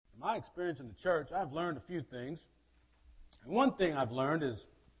my experience in the church, I've learned a few things. And one thing I've learned is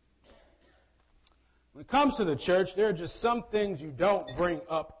when it comes to the church, there are just some things you don't bring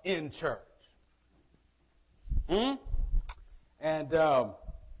up in church. And, I don't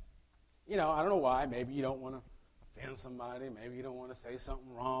know why. Maybe you don't want to offend somebody. Maybe you don't want to say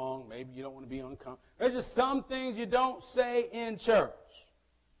something wrong. Maybe you don't want to be uncomfortable. There's just some things you don't say in church.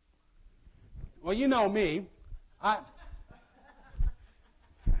 Well, you know me.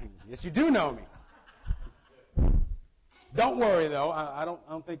 Yes, you do know me. Don't worry, though. I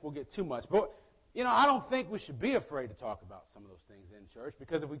don't think we'll get too much. But, I don't think we should be afraid to talk about some of those things in church,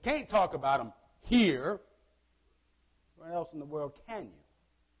 because if we can't talk about them here, where else in the world can you?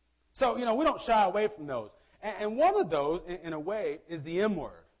 So, we don't shy away from those. And one of those, in a way, is the M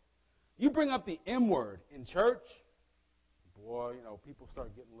word. You bring up the M word in church, boy, people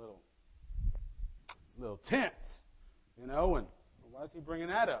start getting a little tense, and why is he bringing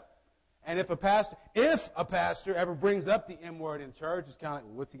that up? And if a pastor ever brings up the M word in church, it's kind of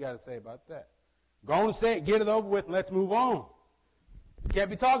like, what's he got to say about that? Go on and say it, get it over with, and let's move on. You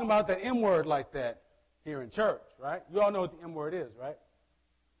can't be talking about that M word like that here in church, right? You all know what the M word is, right?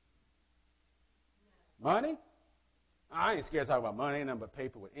 Money? I ain't scared to talk about money. Ain't nothing but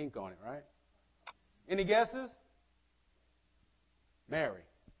paper with ink on it, right? Any guesses? Mary.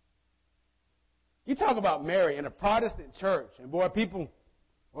 You talk about Mary in a Protestant church, and boy, people,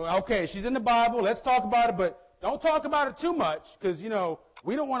 well, okay, she's in the Bible, let's talk about it, but don't talk about it too much, because,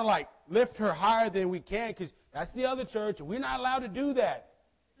 we don't want to, lift her higher than we can, because that's the other church, and we're not allowed to do that.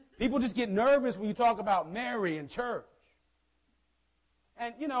 People just get nervous when you talk about Mary in church.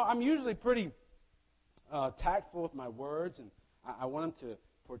 And, I'm usually pretty tactful with my words, and I want them to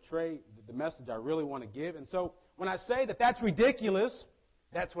portray the message I really want to give. And so when I say that that's ridiculous,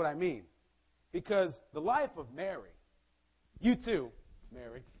 that's what I mean. Because the life of Mary, you too,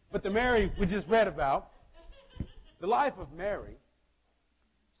 Mary, but the Mary we just read about, the life of Mary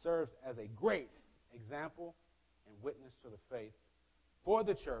serves as a great example and witness to the faith for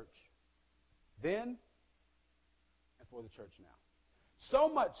the church then and for the church now. So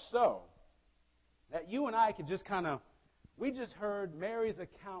much so that you and I could just we just heard Mary's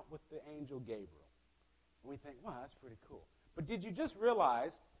account with the angel Gabriel. And we think, wow, that's pretty cool. But did you just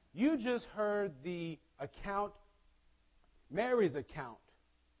realize you just heard the account, Mary's account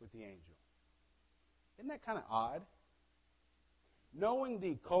with the angel? Isn't that kind of odd? Knowing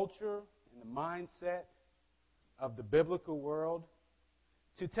the culture and the mindset of the biblical world,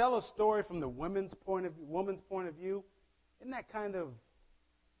 to tell a story from the woman's point of view, isn't that kind of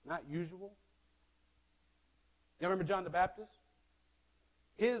not usual? You remember John the Baptist?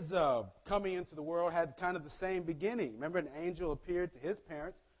 His coming into the world had kind of the same beginning. Remember, an angel appeared to his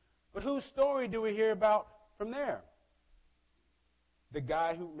parents. But whose story do we hear about from there? The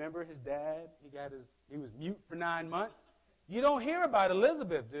guy who, remember his dad? He was mute for 9 months. You don't hear about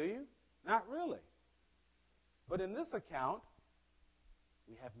Elizabeth, do you? Not really. But in this account,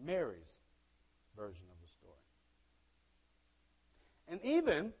 we have Mary's version of the story. And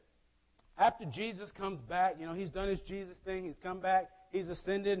even after Jesus comes back, he's done his Jesus thing, he's come back, he's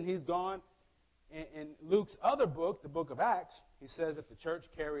ascended, and he's gone. In Luke's other book, the book of Acts, he says that the church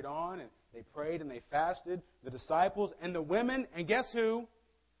carried on, and they prayed and they fasted, the disciples and the women, and guess who?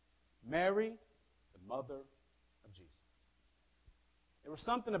 Mary, the mother of Jesus. There was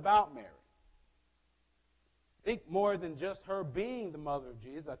something about Mary. I think more than just her being the mother of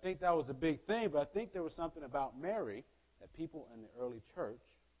Jesus. I think that was a big thing, but I think there was something about Mary that people in the early church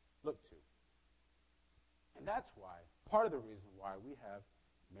looked to. And that's why, part of the reason why we have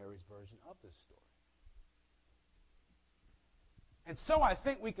Mary's version of this story. And so I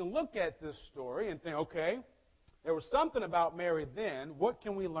think we can look at this story and think, okay, there was something about Mary then. What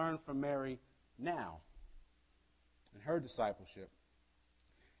can we learn from Mary now and her discipleship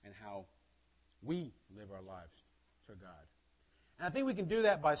and how we live our lives to God? And I think we can do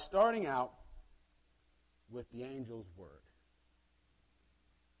that by starting out with the angel's word.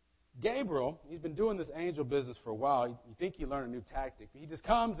 Gabriel, he's been doing this angel business for a while. You think he learned a new tactic. He just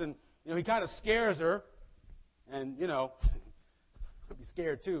comes and, he kind of scares her. And, I'd be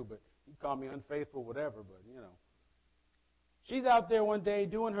scared too, but he'd call me unfaithful, whatever. But, she's out there one day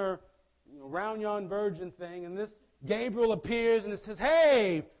doing her round yon virgin thing. And this Gabriel appears and it says,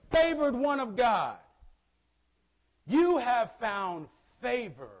 hey, favored one of God, you have found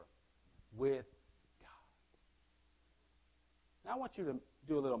favor with God. Now I want you to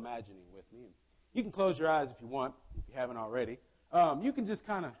do a little imagining with me. You can close your eyes if you want, if you haven't already. You can just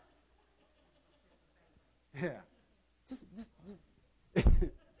kind of, just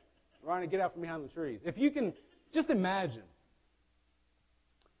Ronnie, get out from behind the trees. If you can just imagine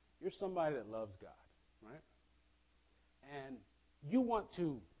you're somebody that loves God, right? And you want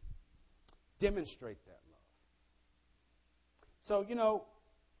to demonstrate that love. So,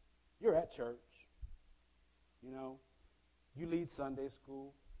 you're at church. You lead Sunday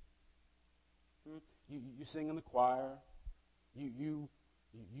school. You sing in the choir. You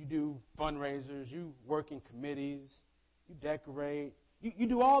do fundraisers. You work in committees. You decorate. You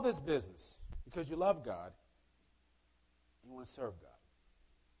do all this business because you love God. You want to serve God.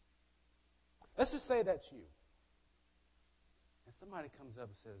 Let's just say that's you. And somebody comes up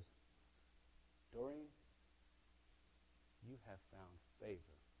and says, Doreen, you have found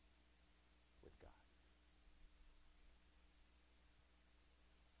favor with God.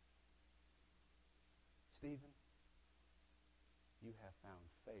 Stephen, you have found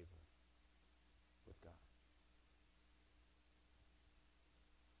favor with God.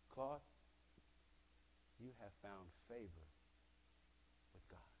 Claude, you have found favor with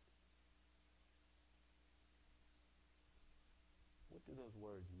God. What do those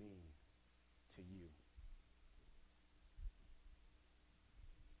words mean to you?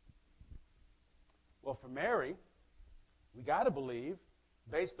 Well, for Mary, we got to believe,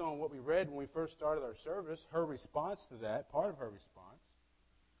 based on what we read when we first started our service, her response to that, part of her response,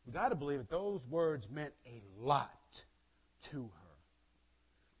 we got to believe that those words meant a lot to her.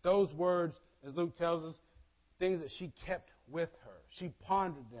 Those words, as Luke tells us, things that she kept with her. She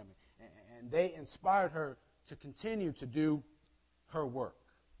pondered them, and they inspired her to continue to do her work.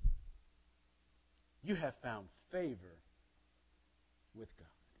 You have found favor with God.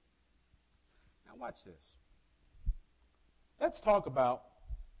 Now watch this. Let's talk about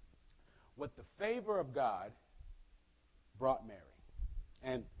what the favor of God brought Mary.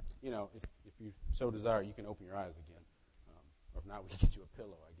 And, if you so desire, you can open your eyes again. Or if not, we can get you a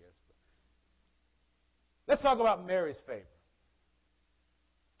pillow, I guess. But let's talk about Mary's favor.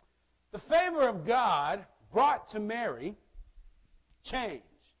 The favor of God brought to Mary change.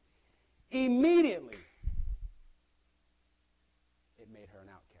 Immediately, it made her an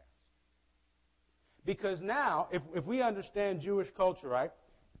outcast. Because now, if we understand Jewish culture, right,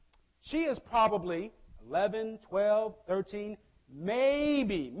 she is probably 11, 12, 13,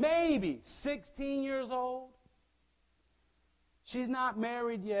 maybe 16 years old. She's not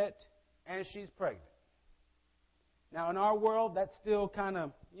married yet, and she's pregnant. Now, in our world, that's still kind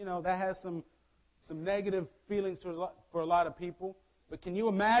of, that has some negative feelings for a lot of people. But can you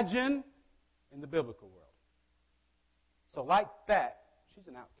imagine in the biblical world? So like that, she's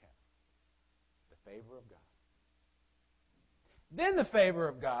an outcast. The favor of God. Then the favor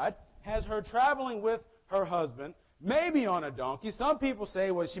of God has her traveling with her husband, maybe on a donkey. Some people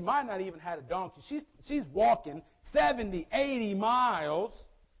say, well, she might not even have a donkey. She's walking 70, 80 miles,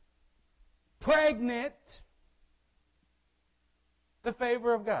 pregnant. The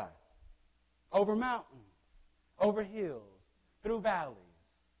favor of God. Over mountains, over hills, through valleys.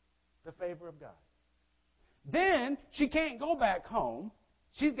 The favor of God. Then she can't go back home.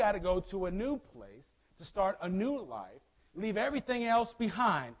 She's got to go to a new place to start a new life, leave everything else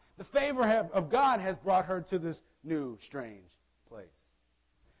behind. The favor of God has brought her to this new, strange place.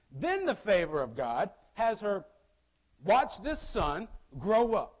 Then the favor of God has her watch this son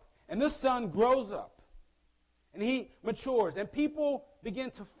grow up. And this son grows up. And he matures. And people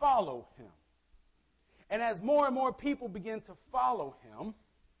begin to follow him. And as more and more people begin to follow him,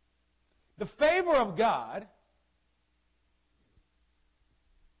 the favor of God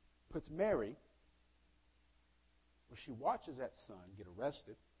puts Mary where she watches that son get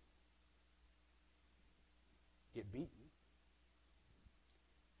arrested, get beaten,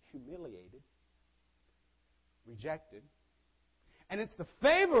 humiliated, rejected. And it's the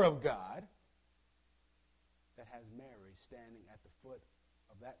favor of God that has Mary standing at the foot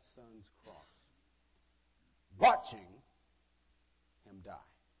of that son's cross, watching him die.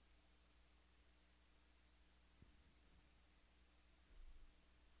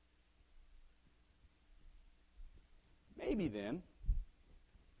 Maybe then,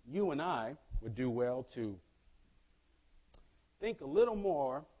 you and I would do well to think a little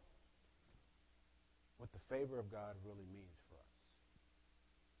more what the favor of God really means for us.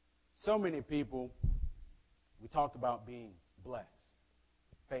 So many people, we talk about being blessed,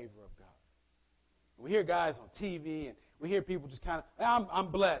 favor of God. We hear guys on TV, and we hear people just kind of,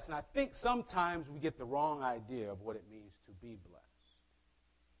 I'm blessed. And I think sometimes we get the wrong idea of what it means to be blessed.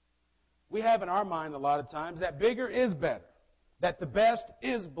 We have in our mind a lot of times that bigger is better, that the best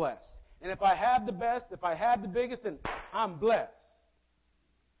is blessed. And if I have the best, if I have the biggest, then I'm blessed.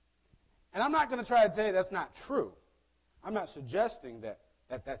 And I'm not going to try to tell you that's not true. I'm not suggesting that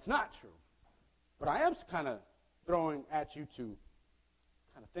that's not true. But I am kind of throwing at you to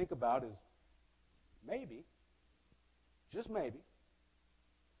kind of think about is maybe, just maybe,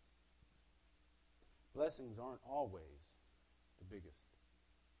 blessings aren't always the biggest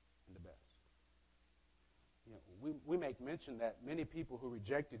and the best. You know, we make mention that many people who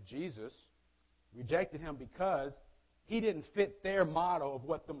rejected Jesus rejected him because he didn't fit their model of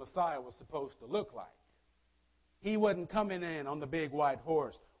what the Messiah was supposed to look like. He wasn't coming in on the big white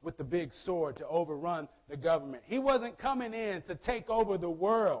horse with the big sword to overrun the government. He wasn't coming in to take over the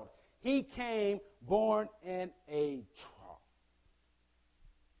world. He came born in a trough.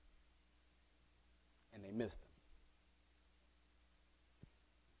 And they missed him.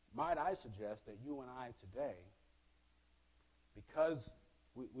 Might I suggest that you and I today, because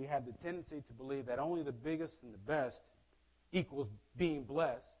we have the tendency to believe that only the biggest and the best equals being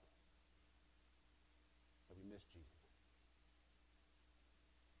blessed, that we miss Jesus.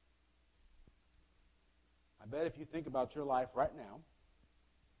 I bet if you think about your life right now,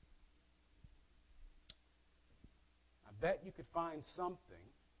 I bet you could find something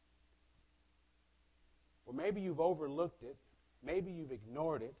where maybe you've overlooked it, maybe you've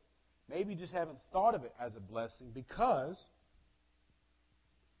ignored it, maybe you just haven't thought of it as a blessing because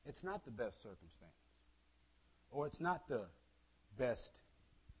it's not the best circumstance, or it's not the best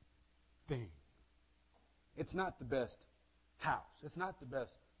thing. It's not the best house. It's not the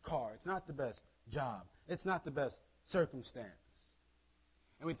best car. It's not the best job. It's not the best circumstance.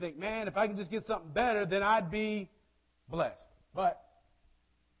 And we think, man, if I can just get something better, then I'd be blessed. But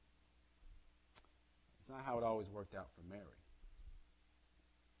it's not how it always worked out for Mary.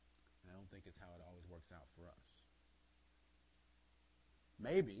 And I don't think it's how it always works out for us.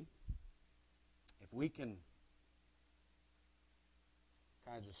 Maybe if we can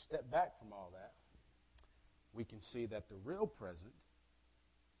kind of just step back from all that, we can see that the real present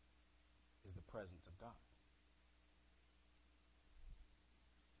is the presence of God.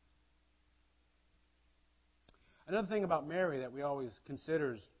 Another thing about Mary that we always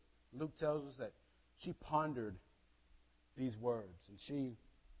consider is Luke tells us that she pondered these words and she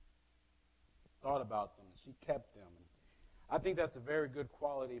thought about them and she kept them. And I think that's a very good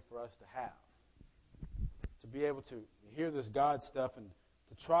quality for us to have. To be able to hear this God stuff and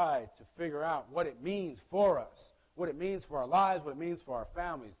to try to figure out what it means for us, what it means for our lives, what it means for our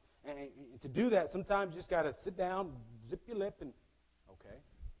families. And to do that, sometimes you just got to sit down, zip your lip, and, okay,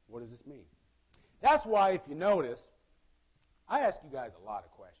 what does this mean? That's why, if you notice, I ask you guys a lot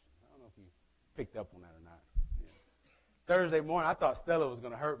of questions. I don't know if you picked up on that or not. Yeah. Thursday morning, I thought Stella was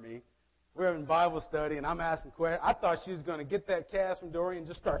going to hurt me. We're in Bible study, and I'm asking questions. I thought she was going to get that cast from Dory and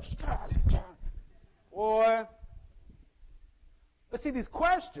just start, boy. But see, these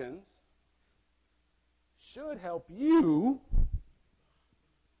questions should help you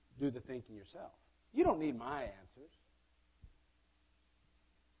do the thinking yourself. You don't need my answers.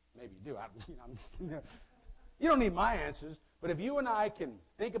 Maybe you do. You don't need my answers. But if you and I can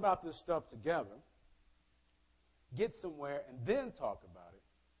think about this stuff together, get somewhere, and then talk about it,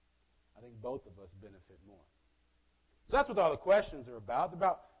 I think both of us benefit more. So that's what all the questions are about. They're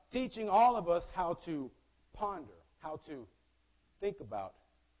about teaching all of us how to ponder, how to think about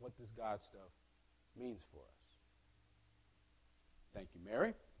what this God stuff means for us. Thank you,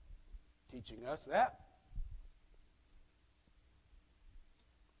 Mary, teaching us that.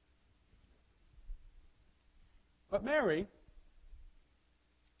 But Mary,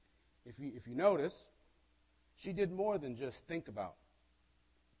 if you notice, she did more than just think about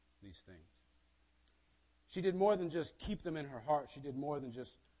these things. She did more than just keep them in her heart. She did more than just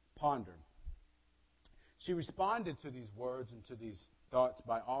ponder. She responded to these words and to these thoughts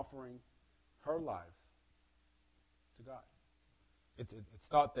by offering her life to God. It's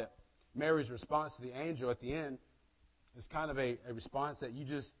thought that Mary's response to the angel at the end is kind of a response that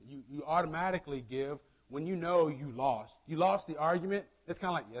you automatically give when you know you lost. You lost the argument. It's kind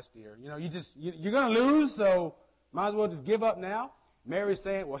of like, yes, dear. You know, you're going to lose, so might as well just give up now. Mary's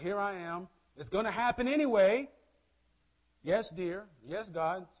saying, well, here I am. It's going to happen anyway. Yes, dear. Yes,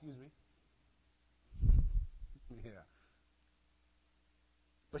 God. Excuse me. Yeah.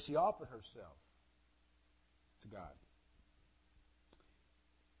 But she offered herself to God.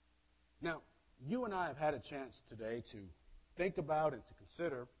 Now, you and I have had a chance today to think about and to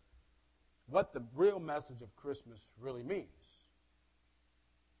consider what the real message of Christmas really means.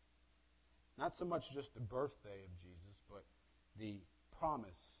 Not so much just the birthday of Jesus, but the promise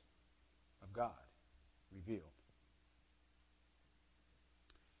of God revealed.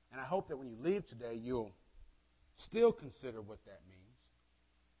 And I hope that when you leave today, you'll still consider what that means,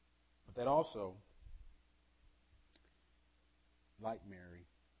 but that also, like Mary,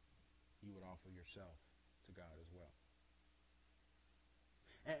 you would offer yourself to God as well.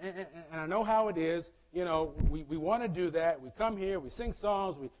 And I know how it is. You know, we want to do that. We come here, we sing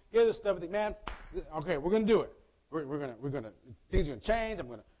songs, we hear this stuff. We think, man, okay, we're going to do it. We're going to things are going to change. I'm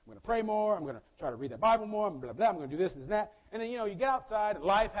going to pray more. I'm going to try to read the Bible more. Blah blah. I'm going to do this and that. And then you get outside,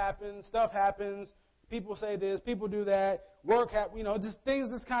 life happens, stuff happens. People say this, people do that. Work happens. Just things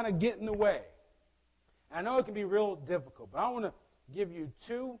just kind of get in the way. And I know it can be real difficult, but I want to give you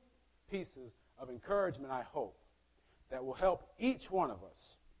two pieces of encouragement. I hope that will help each one of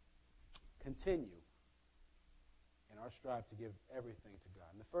us continue in our strive to give everything to God.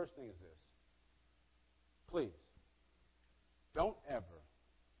 And the first thing is this. Please, don't ever,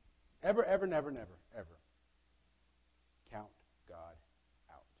 never count God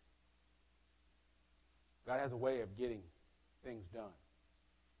out. God has a way of getting things done.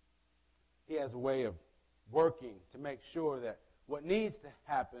 He has a way of working to make sure that what needs to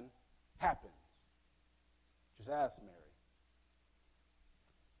happen, happens. Just ask Mary.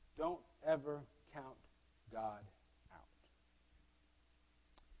 Don't ever count God out.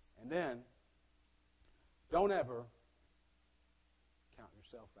 And then, don't ever count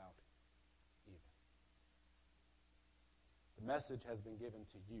yourself out either. The message has been given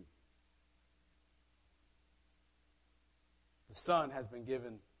to you. The Son has been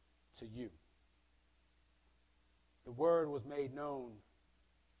given to you. The Word was made known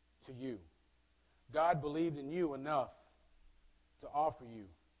to you. God believed in you enough to offer you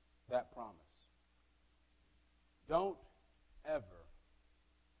that promise. Don't ever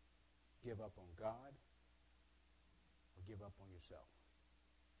give up on God or give up on yourself.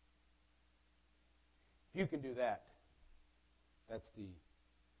 If you can do that, that's the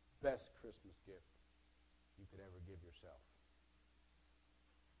best Christmas gift you could ever give yourself.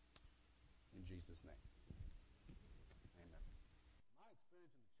 In Jesus' name. Amen. My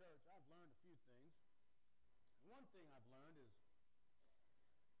experience in the church, I've learned a few things. One thing I've learned is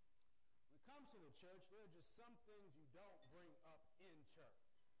when it comes to the church, there are just some things you don't bring up in church.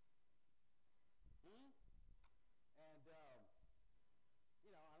 And,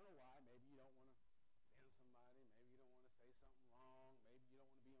 I don't know why. Maybe you don't want to offend somebody. Maybe you don't want to say something wrong. Maybe you don't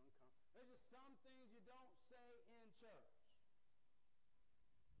want to be uncomfortable. There's just some things you don't say in church.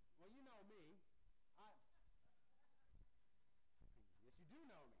 Well, you know me. Yes, you do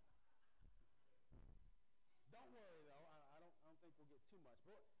know me. Don't worry, though. I don't think we'll get too much.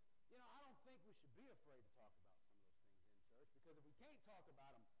 But, I don't think we should be afraid to talk about some of those things in church, because if we can't talk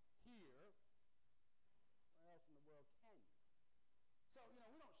about them here, where else in the world can you? So, we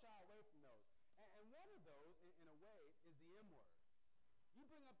don't shy away from those. And one of those, in a way, is the M word. You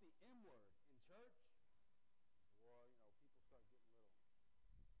bring up the M word in church, boy, people start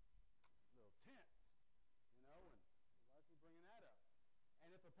getting a little tense, and why is he bringing that up?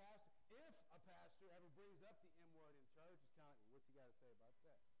 And if a pastor ever brings up the M word in church, it's kind of like, what's he got to say about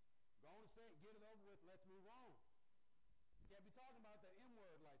that? Go on and say it, get it over with, let's move on. You can't be talking about the M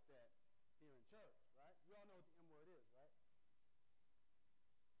word like that here in church, right? You all know what the M word is, right?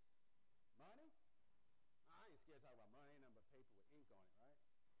 Money? I ain't scared to talk about money. Ain't nothing but paper with ink on it, right?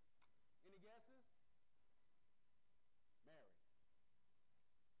 Any guesses? Mary.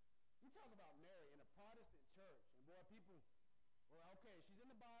 You talk about Mary in a Protestant church, and boy, people, well, okay, she's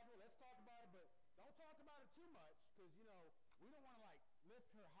in the Bible, let's talk about it, but don't talk about it too much, because, we don't want to,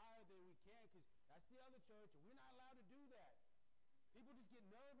 lift her higher than we can, because that's the other church, and we're not allowed to do that. People just get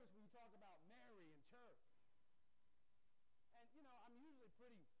nervous when you talk about Mary in church. And, I'm usually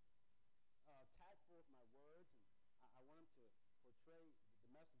pretty tactful with my words, and I want them to portray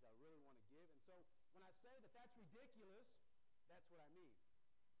the message I really want to give. And so when I say that that's ridiculous, that's what I mean.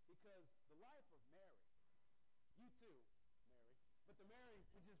 Because the life of Mary, you too, Mary, but the Mary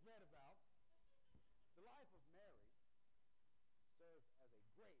we just read about, the life of Mary serves as a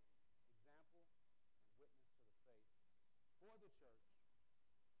great example and witness to the faith for the church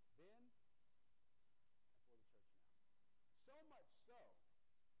then and for the church now. So much so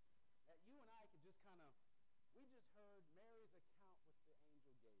that you and I could just we just heard Mary's account with the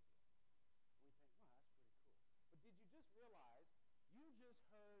angel Gabriel. And we think, wow, that's pretty cool. But did you just realize you just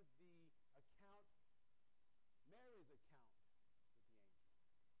heard the account, Mary's account with the angel?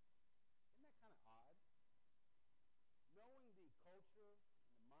 Isn't that kind of odd? Knowing the culture and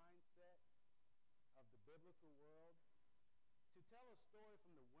the mindset of the biblical world, to tell a story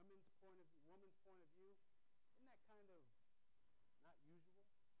from the woman's point of view, isn't that kind of not usual?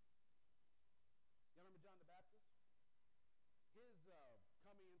 You remember John the Baptist? His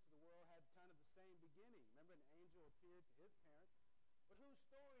coming into the world had kind of the same beginning. Remember, an angel appeared to his parents. But whose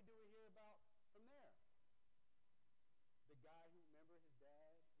story do we hear about from there? The guy who, remember his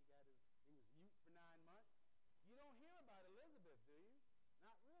dad? He was mute for 9 months. You don't hear about Elizabeth, do you?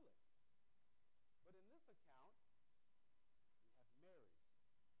 Not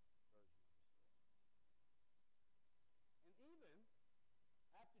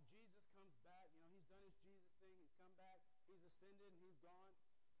ascended and he's gone.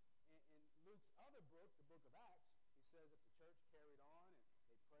 In Luke's other book, the book of Acts, he says that the church carried on and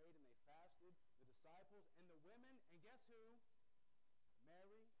they prayed and they fasted, the disciples and the women, and guess who?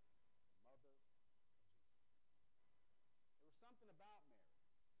 Mary, the mother of Jesus. There was something about Mary.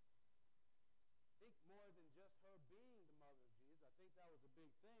 I think more than just her being the mother of Jesus. I think that was a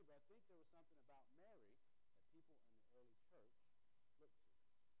big thing, but I think there was something about Mary that people in the early church looked to.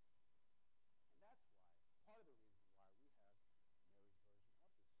 And that's why, part of the reason why we have Mary's version of this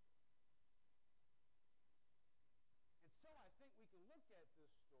story. And so I think we can look at this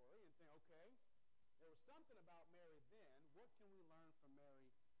story and think, okay, there was something about Mary then. What can we learn from Mary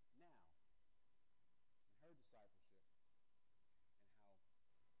now in her discipleship and how we live our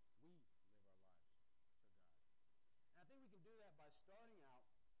lives for God? And I think we can do that by starting out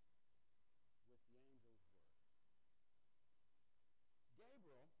with the angel's word.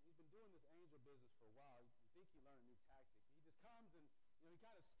 Gabriel, he's been doing this angel business for a while. You think he learned a new tactic. He just comes and, he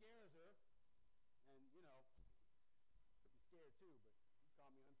kind of scares her. And, could be scared too, but you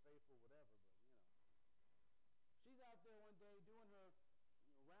call me unfaithful, whatever, but, She's out there one day doing her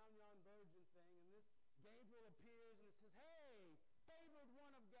round yon virgin thing, and this Gabriel appears and it says, "Hey, favored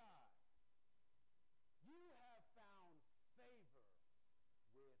one of God, you have found favor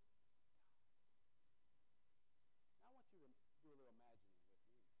with God." Now I want you to do a little imagining with me.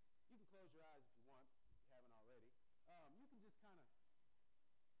 You can close your eyes if you want, if you haven't already. You can just kind of,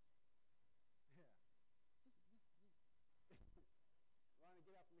 just run and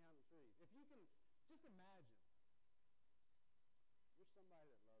get out from behind the trees. If you can just imagine, you're somebody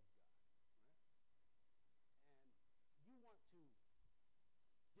that loves God, right? And you want to demonstrate that love.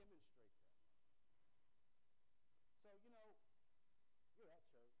 So, you're at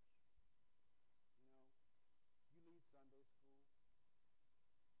church. You lead Sunday school.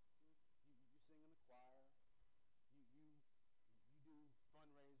 You sing in the choir. You do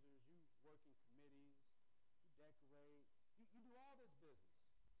fundraisers. You work in committees. You decorate. You do all this business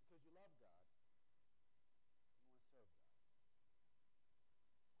because you love God. You want to serve God.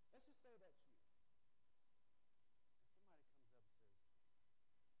 Let's just say that's you. And somebody comes up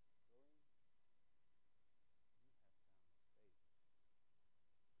and says, "Billy, you have found favor with God."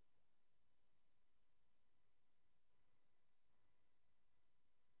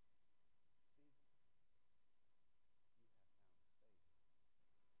 Stephen, you have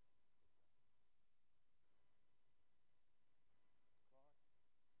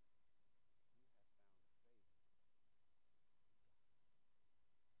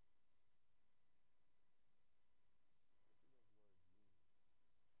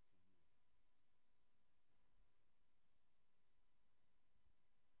favor with God. Clark, you have found favor with God.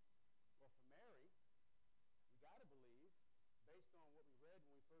 What do those words mean to you? Well, for Mary, we got to believe, based on what we read when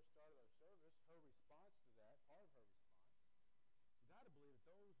we first started our service, her response to that, part of her response, we got to believe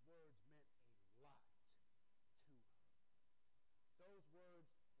that those words meant a lot to her. Those words,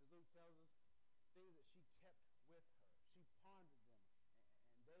 as Luke tells us, things that she kept with her. She pondered them,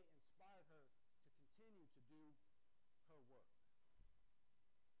 and they inspired her to continue to do her work.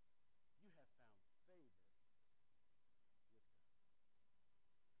 You have found favor with God.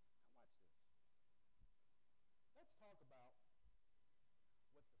 Now watch this. Let's talk about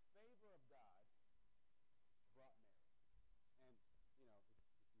what the favor of God brought Mary. And, if you so desire,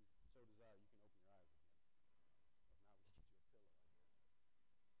 you can open your eyes again. If not, we can get you a pillow, I guess.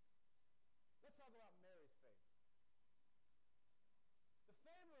 Let's talk about Mary's favor. The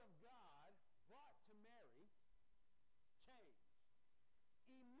favor of God brought to Mary change.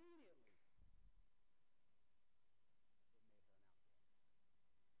 Immediately, it made her an outcast.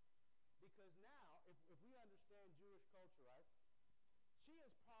 Because now, if we understand Jewish culture right, she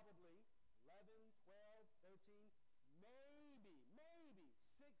is probably 11, 12, 13, maybe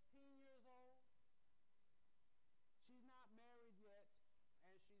 16 years old. She's not married yet,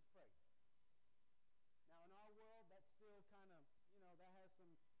 and she's pregnant. Now, in our world, that's still kind of, that has some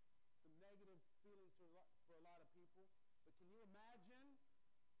negative feelings for a lot of people. But can you imagine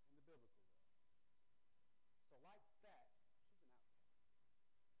in the biblical world? So like that, she's an outcast.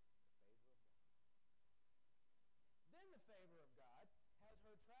 The favor of God. Then the favor of God has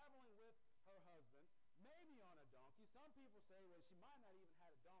her traveling with her husband, maybe on a donkey. Some people say, well, she might not even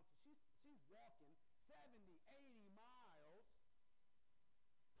have a donkey. She's walking 70, 80 miles,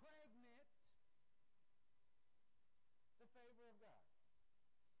 pregnant. The favor of God.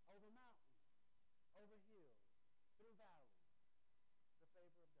 Over mountains, over hills, through valleys. The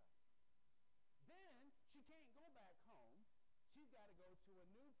favor of God. Then she can't go back home. She's got to go to a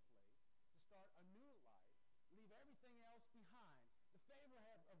new place to start a new life, leave everything else behind. The favor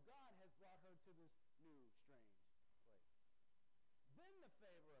of God has brought her to this new, strange place.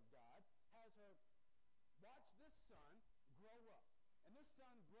 son grow up. And this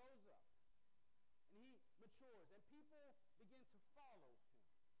son grows up. And he matures. And people begin to follow him.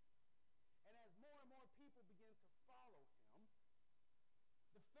 And as more and more people begin to follow him,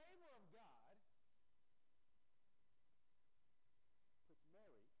 the favor of God puts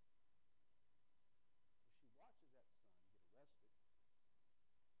Mary, as she watches that son get arrested,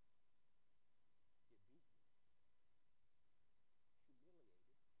 get beaten,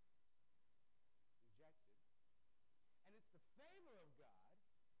 humiliated, rejected. And it's the favor of God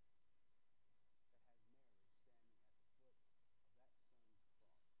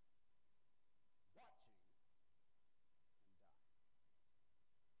that has Mary standing at the foot of that son's cross,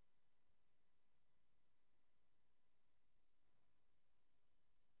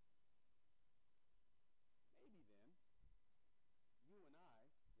 watching him die. Maybe then, you and I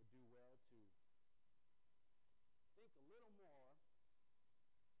would do well to think a little more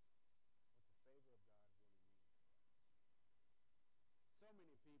what the favor of God really means for us. So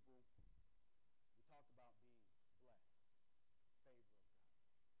many people, we talk about being blessed, favor of God.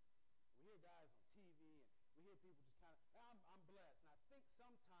 We hear guys on TV, and we hear people just kind of, I'm blessed. And I think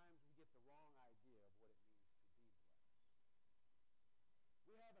sometimes we get the wrong idea of what it means to be blessed.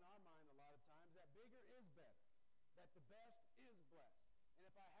 We have in our mind a lot of times that bigger is better, that the best is blessed. And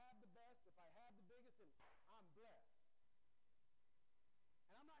if I have the best, if I have the biggest, then I'm blessed.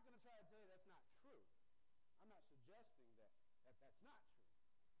 And I'm not going to try to tell you that's not true. I'm not suggesting that that's not true.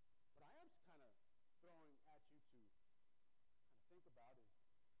 But I am kind of throwing at you to kind of think about is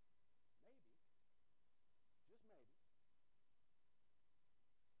maybe, just maybe,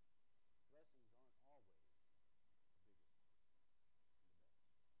 blessings aren't always the biggest and the best.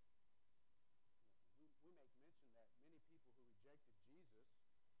 You know, we make mention that many people who rejected Jesus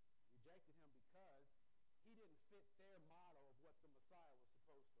rejected him because he didn't fit their model of what the Messiah was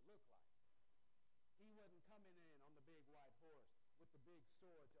supposed to look like. He wasn't coming in on the big white horse with the big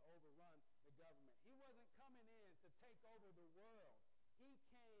sword to overrun the government. He wasn't coming in to take over the world. He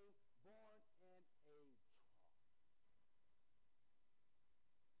came born in a trough. And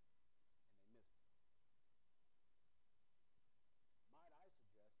they missed it. Might I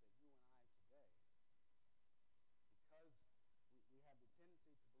suggest that you and I today, because we have the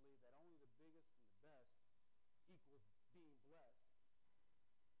tendency to believe that only the biggest and the best equals being blessed, we miss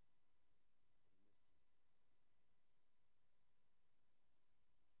Jesus.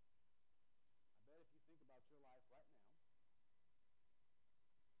 I bet if you think about your life right now,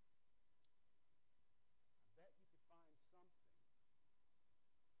 I bet you could find something,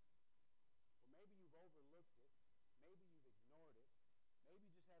 or maybe you've overlooked it, maybe you've ignored it, maybe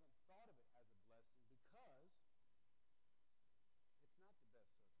you just haven't thought of it as a blessing because it's not the best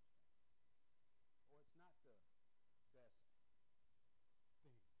circumstance, or it's not the best thing.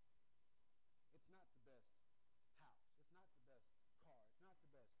 It's not the best house. It's not the best car. It's not the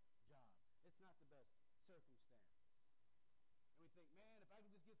best job. It's not the best circumstance. And we think, man, if I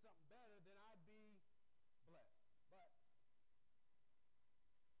could just get something better, then I'd be blessed. But it's not how it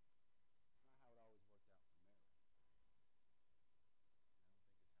always worked out for Mary. And I don't think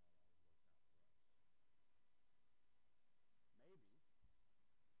it's how it always works out for us.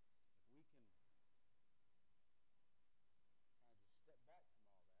 Maybe if we can kind of just step back from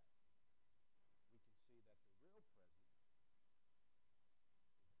all that, we can see that the real present is the presence of God.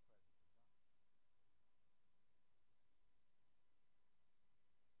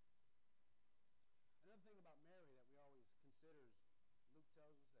 Another thing about Mary that we always consider is Luke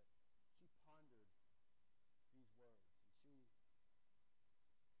tells us that she pondered these words and she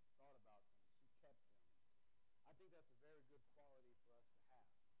thought about them, she kept them. I think that's a very good quality for us to have.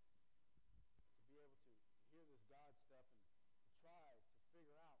 To be able to hear this God stuff and to try to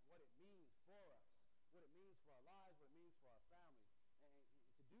figure out what it means for us, what it means for our lives, what it means for our families.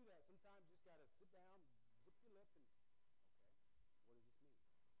 And to do that, sometimes you just got to sit down, zip your lip, and, okay, what does this mean?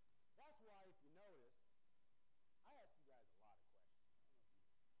 That's why, if you notice, I ask you guys a lot of questions. I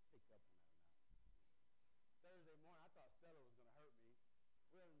don't know if you picked up on that or not. Thursday morning, I thought Stella was going to hurt me.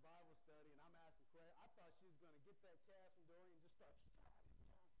 We're in Bible study, and I'm asking questions. I thought she was going to get that cast from Dorian and just start,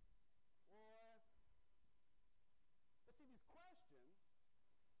 boy. But see, these questions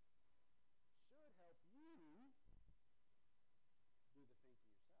should help you do the thinking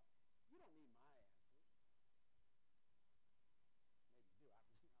yourself. You don't need my answers. Maybe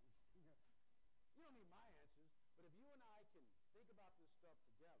you do. You don't need my answers. But if you and I can think about this stuff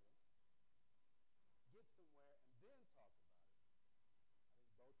together, get somewhere, and then talk about it, I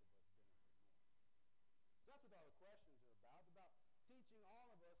think both of us benefit more. So that's what all the questions are about teaching all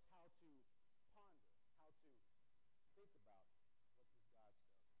of us how to ponder, how to think about what this God stuff means for us.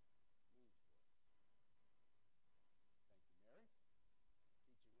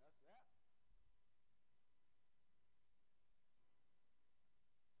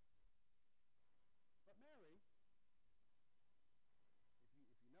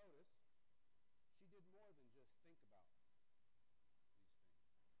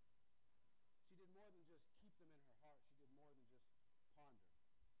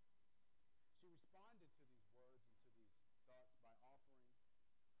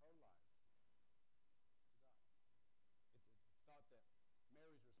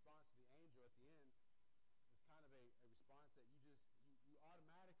 that you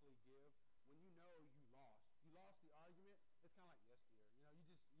automatically give when you know you lost. You lost the argument. It's kind of like, yes, dear. You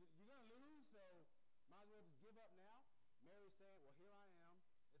know, you're going to lose, so might as well just give up now. Mary's saying, well, here I am.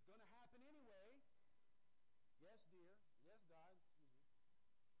 It's going to happen anyway. Yes, dear. Yes, God. Excuse me.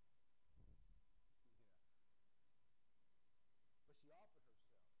 Yeah. But she offered herself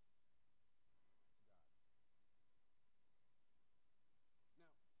to God.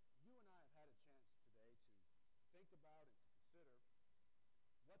 Now, you and I have had a chance today to think about and to consider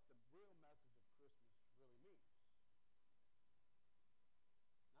what the real message of Christmas really means.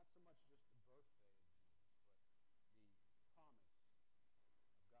 Not so much just the birthday of Jesus, but the promise of God revealed.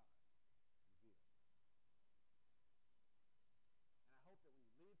 And I hope that when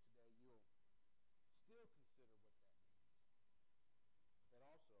you leave today, you'll still consider what that means. But that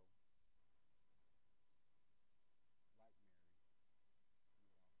also, like Mary, you would offer yourself to God as well.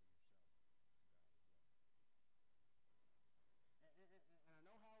 And I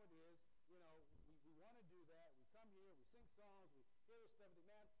know how it is. You know, we want to do that. We come here, we sing songs, we hear this stuff. We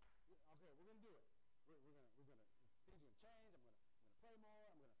think, man, okay, we're going to do it. We're going to things are going to change. I'm going to pray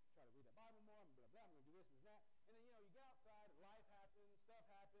more. I'm going to try to read the Bible more. I'm going to do this and that. And then, you know, you get outside, life happens, stuff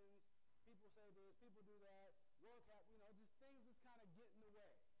happens. People say this, people do that. Work happens. You know, just things just kind of get in the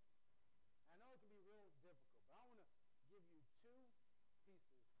way. I know it can be real difficult, but I want to give you two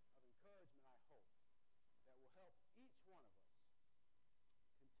pieces of encouragement, I hope, that will help each one of us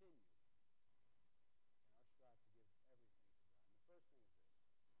continue in our strive to give everything to God. And the first thing is